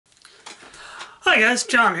Hi guys,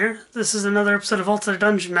 John here. This is another episode of Ultimate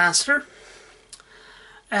Dungeon Master.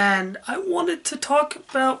 And I wanted to talk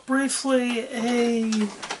about briefly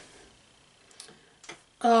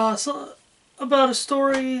about a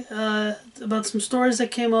story, about some stories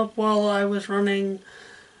that came up while I was running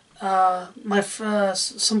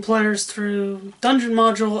some players through Dungeon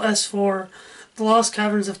Module S4, The Lost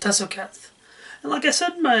Caverns of Tesoketh. And like I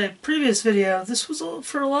said in my previous video, this was,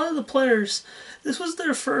 for a lot of the players, this was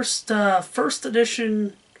their first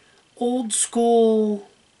edition old school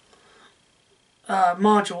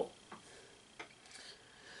module.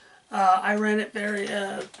 I ran it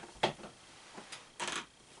as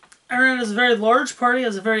a very large party,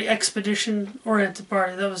 as a very expedition-oriented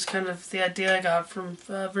party. That was kind of the idea I got from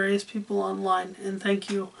various people online. And thank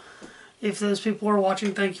you, if those people are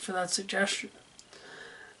watching, thank you for that suggestion.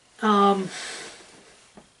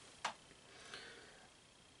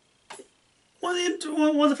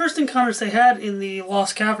 One of the first encounters they had in the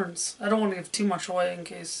Lost Caverns, I don't want to give too much away in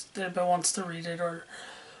case anybody wants to read it or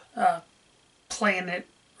playing it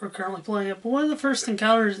or currently playing it, but one of the first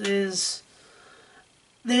encounters is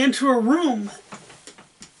they enter a room,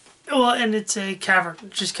 and it's a cavern,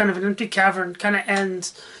 just kind of an empty cavern, kind of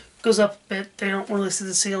ends, goes up a bit, they don't really see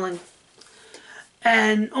the ceiling,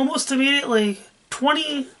 and almost immediately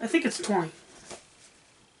 20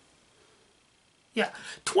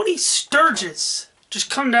 Stirges just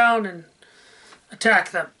come down and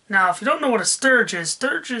attack them. Now, if you don't know what a Stirge is,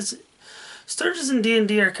 Stirges in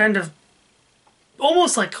D&D are kind of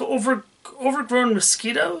almost like overgrown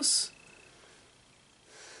mosquitoes.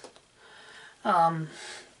 And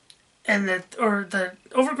the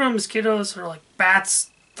overgrown mosquitoes are like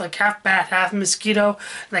bats, like half bat, half mosquito,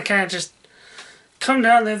 and they kind of just come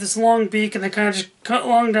down. They have this long beak, and they kind of just cut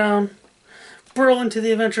long down, burrow into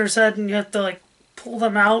the adventurer's head, and you have to like pull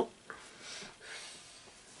them out.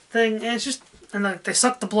 And it's just, and like they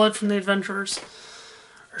suck the blood from the adventurers,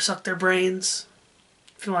 or suck their brains,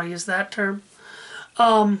 if you want to use that term.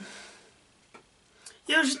 Yeah,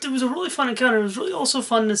 it was a really fun encounter. It was really also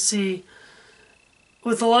fun to see,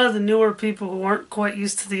 with a lot of the newer people who aren't quite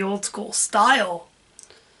used to the old school style,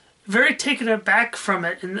 very taken aback from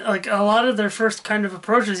it, and like a lot of their first kind of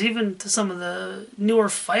approaches, even to some of the newer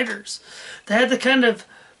fighters, they had to kind of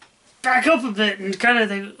back up a bit, and kind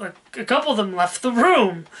of a couple of them left the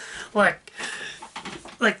room, like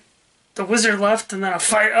the wizard left, and then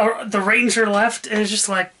the ranger left, and it's just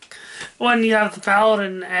like when you have the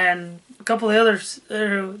paladin and a couple of the others,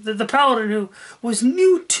 the paladin who was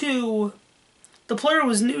new to, the player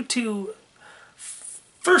was new to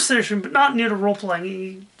first edition, but not new to role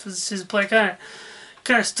playing. His player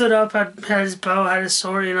kind of stood up, had his bow, had his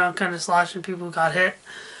sword, kind of slashing people who got hit,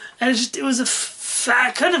 and it was a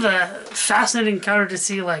kind of a fascinating encounter to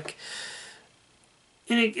see, like,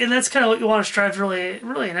 and that's kind of what you want to strive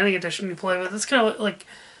really in any edition you play with. It's kind of like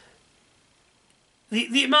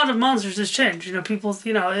the amount of monsters has changed. People,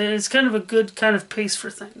 it's kind of a good kind of pace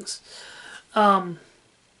for things. Where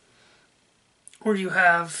you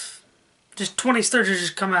have just 20 Stirges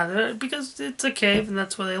just come out of it because it's a cave and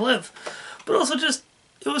that's where they live. But also just,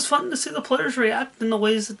 it was fun to see the players react in the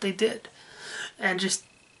ways that they did. And just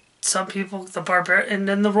some people, and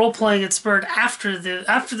then the role-playing it spurred after the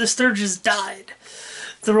Stirges died.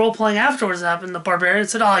 The role-playing afterwards happened. The barbarian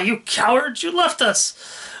said, "Oh, you cowards, you left us.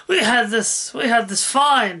 We had this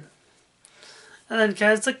fine." And then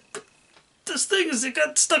guys like, this thing it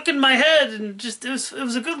got stuck in my head, and just it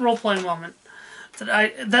was a good role-playing moment that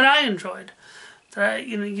I enjoyed.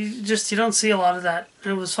 You don't see a lot of that.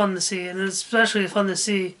 And it was fun to see, and it was especially fun to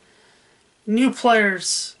see new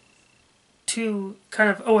players to kind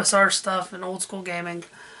of OSR stuff and old school gaming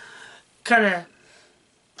kind of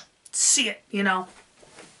see it,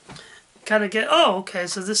 kind of get, oh, okay,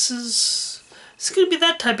 so this is going to be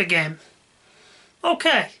that type of game.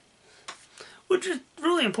 Okay. Which is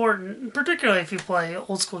really important, particularly if you play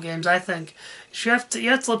old school games, I think. You have to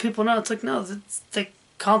let people know, it's like, no, the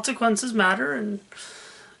consequences matter, and,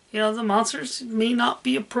 the monsters may not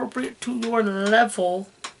be appropriate to your level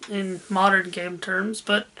in modern game terms,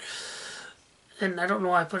 but, and I don't know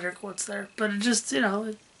why I put air quotes there, but it just,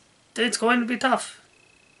 it's going to be tough.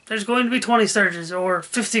 There's going to be 20 Stirges or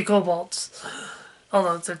 50 kobolds,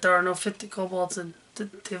 although there are no 50 kobolds in the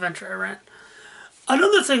adventure I ran.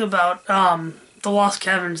 Another thing about the Lost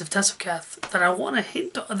Caverns of Tesoketh that I want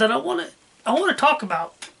to talk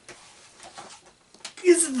about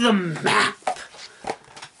is the map.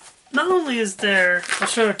 Not only is there, I'll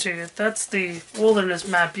show it to you, that's the wilderness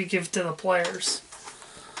map you give to the players,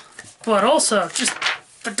 but also just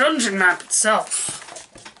the dungeon map itself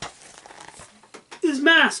is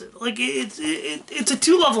massive. Like it's a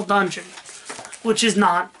 2-level dungeon. which is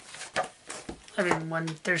not. I mean,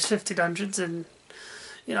 when there's 50 dungeons and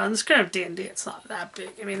in the script of D&D, it's not that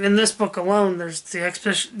big. I mean, in this book alone, there's the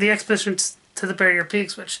expeditions to the Barrier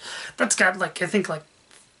Peaks, which that's got like I think like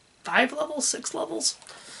 5 levels, 6 levels,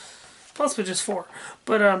 possibly just 4.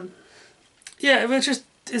 But yeah,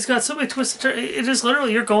 it's got so many twists and turns. It is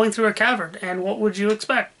literally you're going through a cavern, and what would you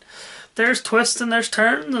expect? There's twists and there's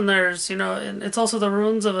turns, and there's and it's also the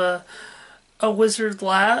ruins of a wizard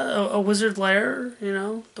lair,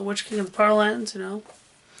 the Witch King of the Parlands,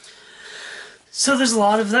 So there's a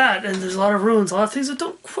lot of that, and there's a lot of ruins, a lot of things that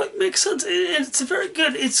don't quite make sense. And it's very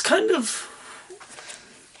good. It's kind of,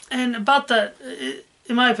 and about that,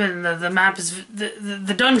 in my opinion, the map is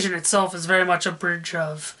the dungeon itself is very much a bridge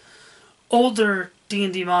of older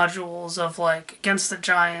D&D modules of like Against the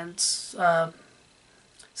Giants,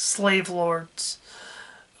 Slave Lords.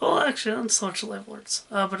 Well, actually, not so much Slave Lords,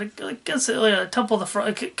 but against Temple of the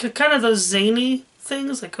Frost, kind of those zany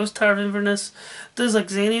things like Ghost Tower of Inverness. There's like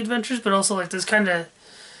zany adventures, but also like there's kind of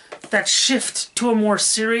that shift to a more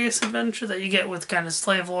serious adventure that you get with kind of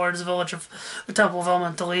Slave Lords, Village of the Temple of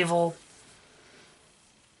Elemental Evil,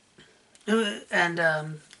 and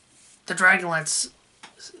the Dragonlance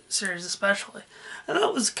series especially. And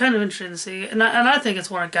that was kind of interesting to see, and I think it's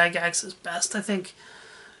one of Gygax's best. I think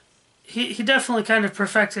he definitely kind of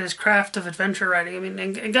perfected his craft of adventure writing. I mean,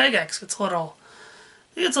 and Gygax gets a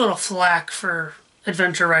little flack for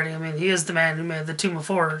adventure writing. I mean, he is the man who made the Tomb of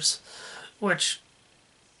Horrors, which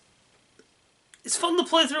is fun to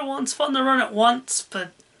play through once, fun to run it once,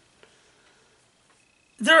 but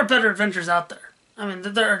there are better adventures out there. I mean,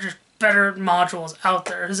 there are just better modules out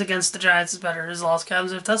there. His Against the Giants is better. His Lost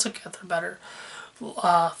Cabins of Tessaketh are better.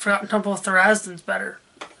 Forgotten Temple of Thrazdan's better,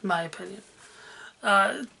 in my opinion.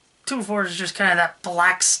 Tomb of Horrors is just kind of that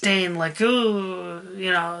black stain, like, ooh,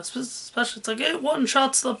 especially it's like, it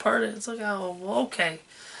one-shots the party. It's like, oh, okay.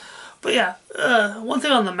 But yeah, one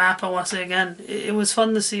thing on the map I want to say again, it was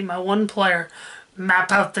fun to see my one player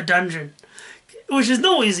map out the dungeon, which is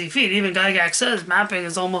no easy feat. Even Gygax says mapping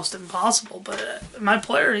is almost impossible, but my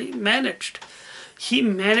player, he managed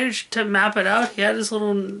to map it out. He had his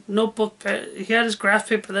little notebook, he had his graph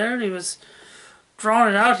paper there, and he was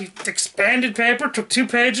drawing it out. He expanded paper, took 2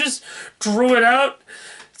 pages, drew it out.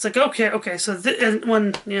 It's like, okay, so and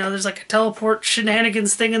when, there's like a teleport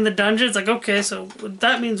shenanigans thing in the dungeon, it's like, okay, so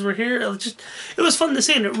that means we're here. It was fun to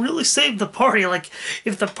see, and it really saved the party. Like,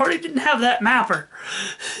 if the party didn't have that mapper,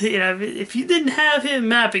 if you didn't have him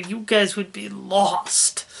mapping, you guys would be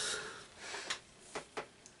lost.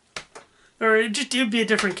 Or it'd be a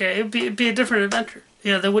different game. It'd be a different adventure.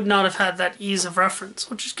 They would not have had that ease of reference,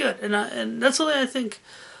 which is good. And that's something I think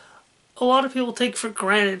a lot of people take for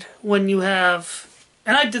granted when you have.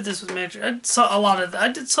 And I did this with miniatures. I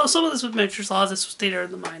saw some of this with miniatures. A lot of this was theater in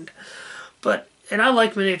the mind. And I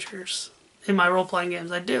like miniatures in my role playing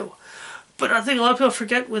games. I do. But I think a lot of people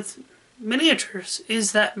forget with miniatures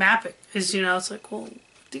is that mapping. It's like, well,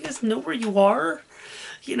 do you guys know where you are?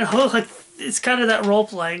 Like it's kind of that role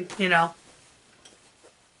playing. A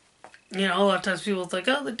lot of times people think,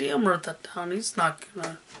 oh, the DM wrote that down. He's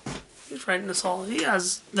writing this all. He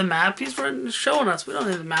has the map. He's showing us. We don't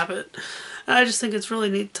need to map it. And I just think it's really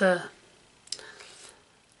neat to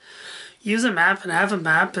use a map and have a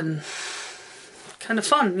map and kind of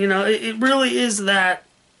fun. It really is that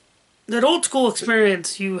old school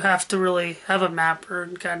experience. You have to really have a mapper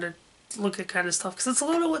and kind of look at kind of stuff. Because it's a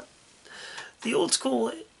lot of what the old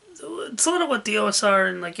school... It's a lot of what the OSR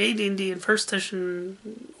and like AD&D and first edition,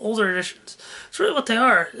 older editions. It's really what they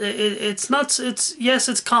are. It's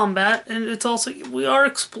combat, and it's also we are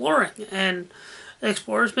exploring, and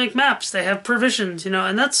explorers make maps. They have provisions,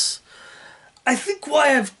 and that's I think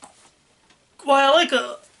why I like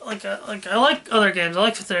I like other games. I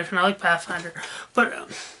like fifth edition. I like Pathfinder, but I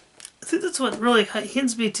think that's what really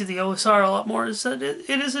hints me to the OSR a lot more is that it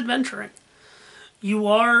is adventuring. You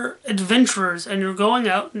are adventurers, and you're going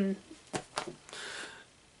out, and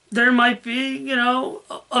there might be,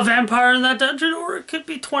 a vampire in that dungeon, or it could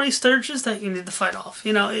be 20 Stirges that you need to fight off.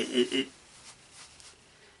 It's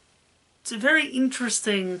a very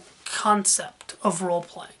interesting concept of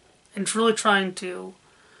role-playing, and it's really trying to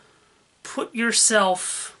put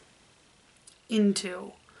yourself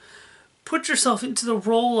into the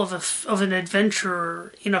role of an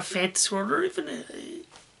adventurer in a fantasy world, or even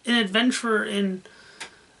an adventurer in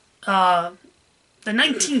the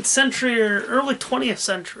 19th century or early 20th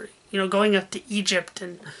century, going up to Egypt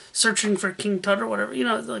and searching for King Tut or whatever,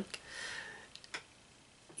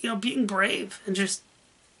 being brave and just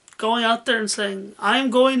going out there and saying,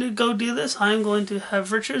 I'm going to go do this, I'm going to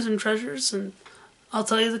have riches and treasures, and I'll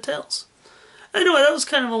tell you the tales. Anyway, that was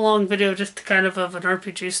kind of a long video, just kind of an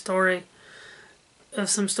RPG story. Of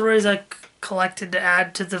some stories I collected to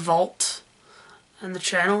add to the vault and the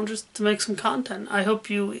channel, just to make some content. I hope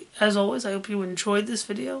you, as always, I hope you enjoyed this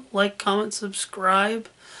video. Like, comment, subscribe.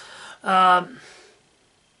 If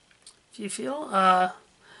you feel.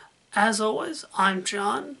 As always, I'm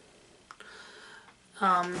John.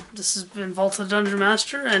 This has been Vault of the Dungeon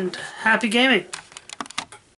Master, and happy gaming!